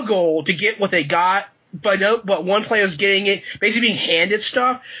struggle to get what they got, but one player's getting it, basically being handed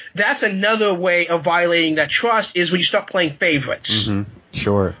stuff, that's another way of violating that trust, is when you start playing favorites. Mm-hmm.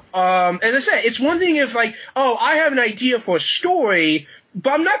 Sure. As I said, it's one thing if like, oh, I have an idea for a story,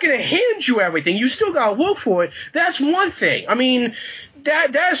 but I'm not going to hand you everything. You still got to work for it. That's one thing. I mean,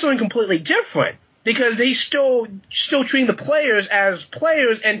 that is something completely different, because they still treating the players as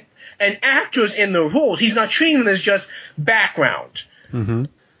players and actors in the roles. He's not treating them as just background. Mm-hmm.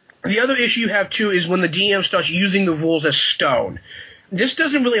 The other issue you have, too, is when the DM starts using the rules as stone. this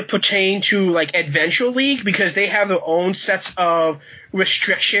doesn't really pertain to like Adventure League because they have their own sets of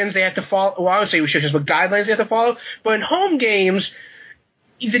restrictions they have to follow. Well, I would say restrictions, but guidelines they have to follow. But in home games,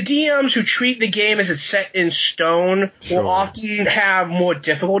 the DMs who treat the game as it's set in stone will often have more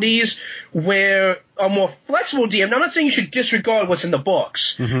difficulties, where a more flexible DM, now I'm not saying you should disregard what's in the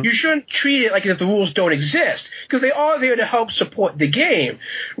books. Mm-hmm. You shouldn't treat it like if the rules don't exist, because they are there to help support the game.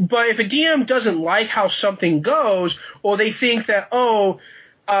 But if a DM doesn't like how something goes, or they think that,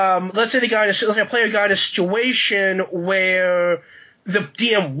 let's say a player got in a situation where the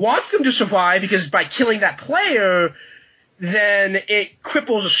DM wants them to survive because by killing that player, then it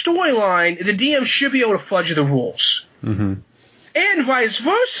cripples a storyline, the DM should be able to fudge the rules. Mm-hmm. And vice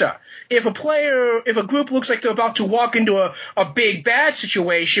versa. If a group looks like they're about to walk into a big bad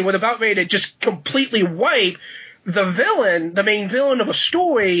situation where they're about ready to just completely wipe the main villain of a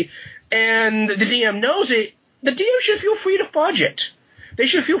story, and the DM knows it, the DM should feel free to fudge it. They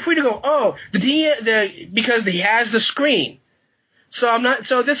should feel free to go, because he has the screen.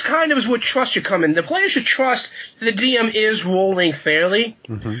 So this kind of is where trust should come in. The player should trust that the DM is rolling fairly.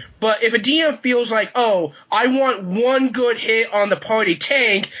 Mm-hmm. But if a DM feels like, I want one good hit on the party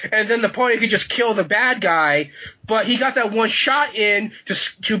tank, and then the party could just kill the bad guy, but he got that one shot in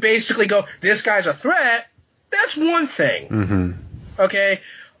to basically go, this guy's a threat, that's one thing. Mm-hmm. Okay?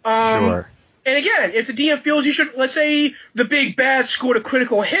 Sure. And again, if the DM feels let's say the big bad scored a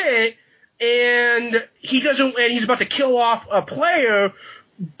critical hit, and he's about to kill off a player,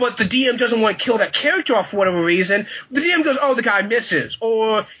 but the DM doesn't want to kill that character off for whatever reason, the DM goes, the guy misses,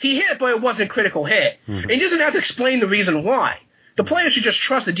 or he hit, but it wasn't a critical hit. Mm-hmm. And he doesn't have to explain the reason why. The player should just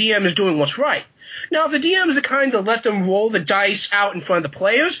trust the DM is doing what's right. Now, if the DM is the kind to let them roll the dice out in front of the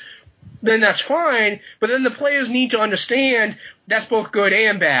players, then that's fine, but then the players need to understand that's both good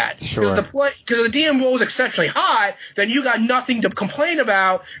and bad. Sure. Because if the DM rolls exceptionally hot, then you got nothing to complain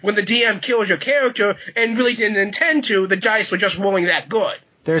about when the DM kills your character and really didn't intend to. The dice were just rolling that good.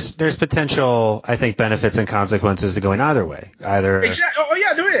 There's potential, I think, benefits and consequences to going either way. Exactly. Oh,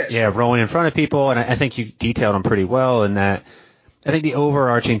 yeah, there is. Yeah, rolling in front of people, and I think you detailed them pretty well in that. I think the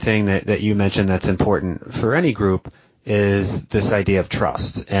overarching thing that you mentioned that's important for any group is this idea of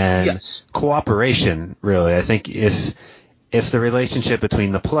trust and cooperation, really. I think if the relationship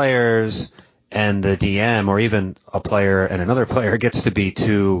between the players and the DM, or even a player and another player, gets to be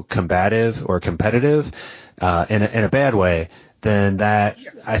too combative or competitive in a bad way, then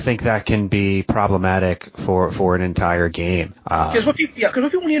I think that can be problematic for an entire game. Because what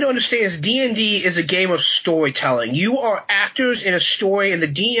people need to understand is D&D is a game of storytelling. You are actors in a story, and the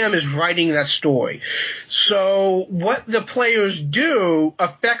DM is writing that story. So what the players do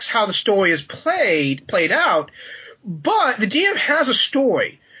affects how the story is played out. But the DM has a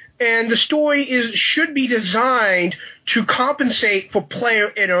story, and the story should be designed to compensate for player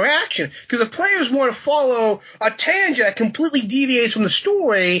interaction. Because if players want to follow a tangent that completely deviates from the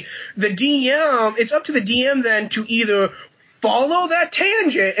story, it's up to the DM then to either follow that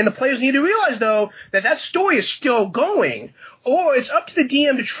tangent, and the players need to realize, though, that story is still going, or it's up to the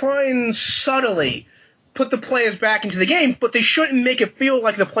DM to try and subtly put the players back into the game, but they shouldn't make it feel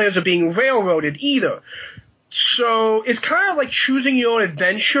like the players are being railroaded either. So it's kind of like choosing your own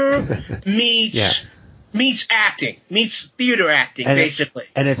adventure meets acting, meets theater acting, basically.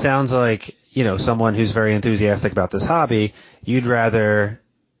 And it sounds like, someone who's very enthusiastic about this hobby, you'd rather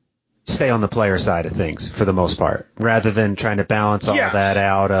stay on the player side of things for the most part, rather than trying to balance all that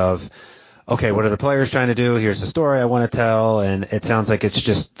out of, okay, what are the players trying to do? Here's the story I want to tell. And it sounds like it's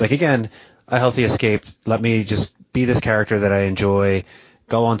just, like, again, a healthy escape. Let me just be this character that I enjoy,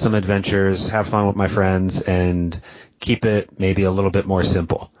 go on some adventures, have fun with my friends, and keep it maybe a little bit more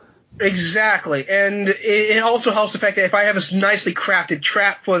simple. Exactly. And it also helps the fact that if I have a nicely crafted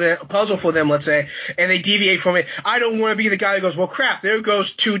puzzle for them, let's say, and they deviate from it, I don't want to be the guy who goes, well, crap, there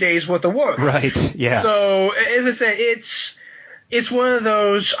goes 2 days worth of work. Right, yeah. So, as I said, it's one of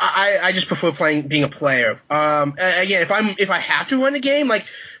those, I just prefer being a player. Again, if I have to run a game, like,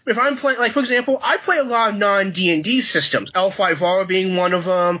 if I'm playing, like, for example, I play a lot of non-D&D systems, L5R being one of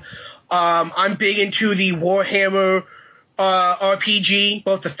them. I'm big into the Warhammer RPG,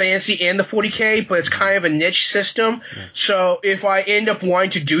 both the fantasy and the 40K, but it's kind of a niche system. Yeah. So if I end up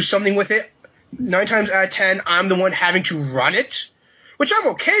wanting to do something with it, 9 times out of 10, I'm the one having to run it, which I'm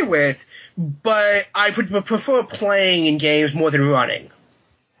okay with, but I prefer playing in games more than running.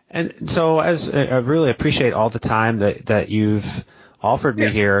 And so I really appreciate all the time that you've offered me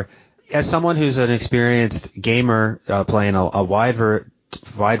here. As someone who's an experienced gamer, playing a wide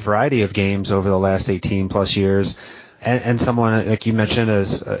variety of games over the last 18 plus years, and someone, like you mentioned,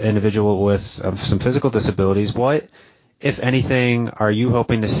 as an individual with some physical disabilities, what if anything, are you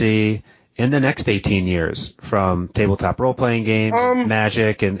hoping to see in the next 18 years from tabletop role-playing games,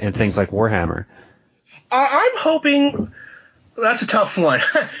 Magic, and things like Warhammer? I'm hoping. That's a tough one,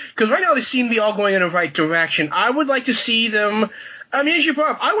 because right now they seem to be all going in the right direction. I would like to see them. I mean, as you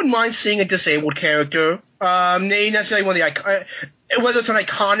brought up, I wouldn't mind seeing a disabled character. They necessarily one of the whether it's an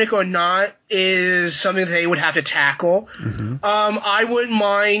iconic or not is something that they would have to tackle. Mm-hmm. I wouldn't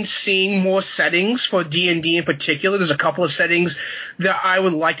mind seeing more settings for D&D in particular. There's a couple of settings that I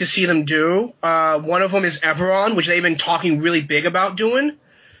would like to see them do. One of them is Everon, which they've been talking really big about doing.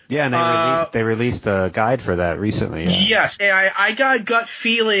 Yeah, and they released a guide for that recently. Yeah. Yes, and I got a gut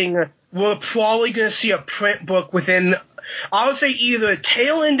feeling we're probably going to see a print book within, I would say either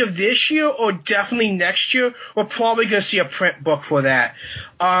tail end of this year or definitely next year. We're probably going to see a print book for that.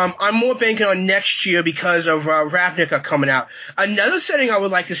 I'm more banking on next year because of Ravnica coming out. Another setting I would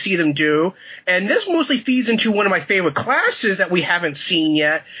like to see them do, and this mostly feeds into one of my favorite classes that we haven't seen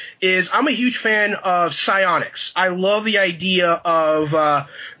yet, is I'm a huge fan of psionics. I love the idea of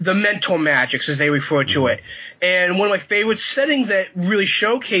the mental magics, as they refer to it. And one of my favorite settings that really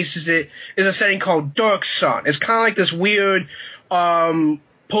showcases it is a setting called Dark Sun. It's kind of like this weird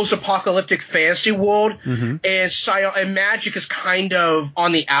post-apocalyptic fantasy world, mm-hmm. and magic is kind of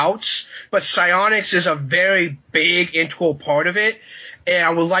on the outs, but psionics is a very big integral part of it, and I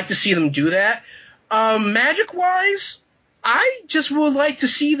would like to see them do that. Magic-wise, I just would like to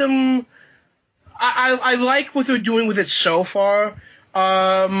see them. I like what they're doing with it so far.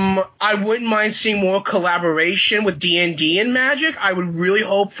 I wouldn't mind seeing more collaboration with D&D and Magic. I would really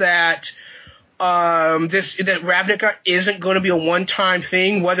hope that that Ravnica isn't going to be a one-time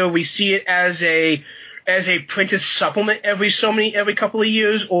thing, whether we see it as a printed supplement every couple of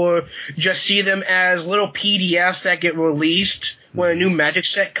years, or just see them as little PDFs that get released when a new Magic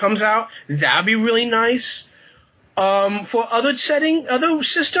set comes out. That'd be really nice. For other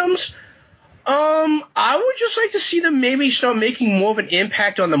systems, I would just like to see them maybe start making more of an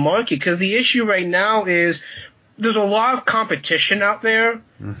impact on the market, because the issue right now is there's a lot of competition out there.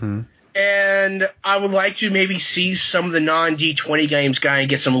 Mm-hmm. And I would like to maybe see some of the non-D20 games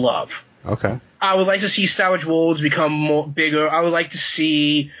get some love. Okay. I would like to see Savage Worlds become bigger. I would like to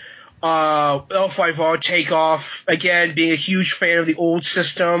see L5R take off. Again, being a huge fan of the old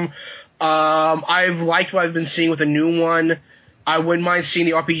system. I've liked what I've been seeing with the new one. I wouldn't mind seeing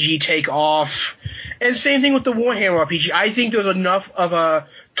the RPG take off. And same thing with the Warhammer RPG. I think there's enough of a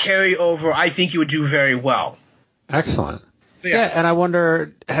carryover. I think you would do very well. Excellent. Yeah, and I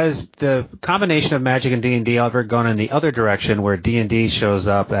wonder, has the combination of Magic and D&D ever gone in the other direction where D&D shows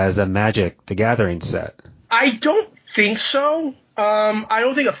up as a Magic the Gathering set? I don't think so. I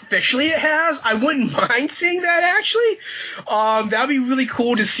don't think officially it has. I wouldn't mind seeing that, actually. That would be really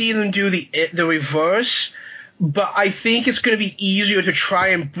cool to see them do the reverse. But I think it's going to be easier to try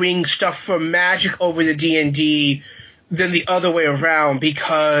and bring stuff from Magic over to D&D than the other way around,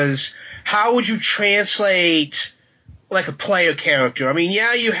 because how would you translate like a player character? I mean,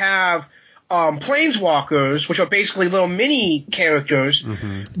 yeah, you have planeswalkers, which are basically little mini characters,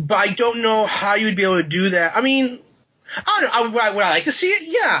 mm-hmm. but I don't know how you'd be able to do that. I mean, I don't know. Would I like to see it?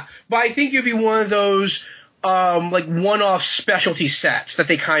 Yeah, but I think it'd be one of those like one-off specialty sets that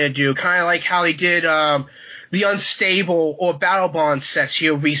they kind of do, kind of like how they did the Unstable or Battle Bond sets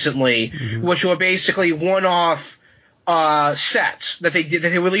here recently, mm-hmm. which were basically one-off sets that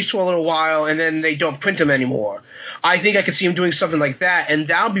they released for a little while and then they don't print them anymore. I think I could see them doing something like that, and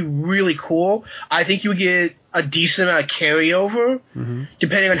that would be really cool. I think you would get a decent amount of carryover, mm-hmm.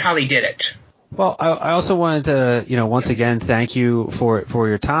 depending on how they did it. Well, I also wanted to, once again, thank you for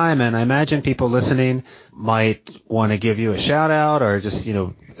your time, and I imagine people listening might want to give you a shout out, or just,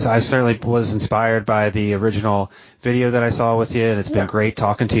 I certainly was inspired by the original video that I saw with you, and it's been great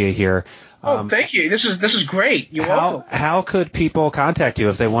talking to you here. Thank you. This is great. You're welcome. How could people contact you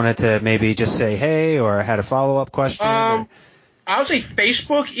if they wanted to maybe just say hey or had a follow-up question? I would say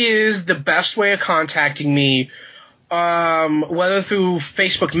Facebook is the best way of contacting me, whether through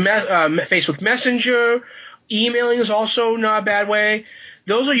Facebook Messenger. Emailing is also not a bad way.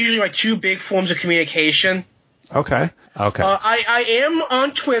 Those are usually my two big forms of communication. Okay. I am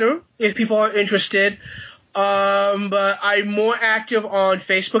on Twitter if people are interested. But I'm more active on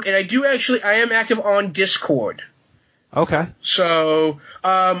Facebook, and I am active on Discord. Okay. So,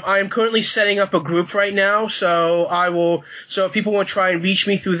 I am currently setting up a group right now, so if people want to try and reach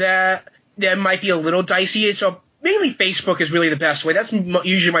me through that might be a little dicey. So mainly Facebook is really the best way. That's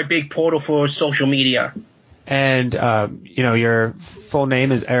usually my big portal for social media. And, your full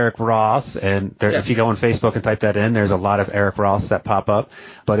name is Eric Roth, and if you go on Facebook and type that in, there's a lot of Eric Roths that pop up.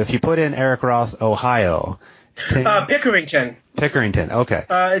 But if you put in Eric Roth, Ohio, Pickerington. Pickerington. Okay.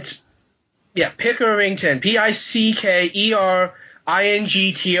 It's Pickerington. Pickerington.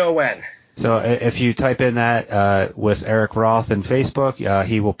 So if you type in that with Eric Roth in Facebook,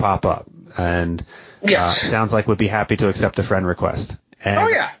 he will pop up, and sounds like would be happy to accept a friend request. And,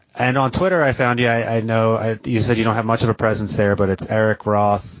 And on Twitter, I found you. I know you said you don't have much of a presence there, but it's Eric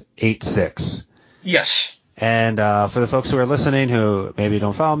Roth 86. Yes. And for the folks who are listening who maybe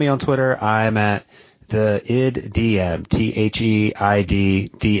don't follow me on Twitter, I'm at the IDDM,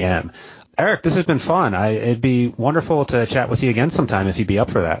 THEIDDM. Eric, this has been fun. It'd be wonderful to chat with you again sometime if you'd be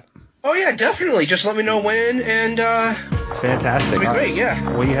up for that. Oh, yeah, definitely. Just let me know when, and fantastic. It'll be great,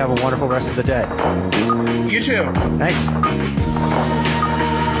 yeah. Well, you have a wonderful rest of the day. You too. Thanks.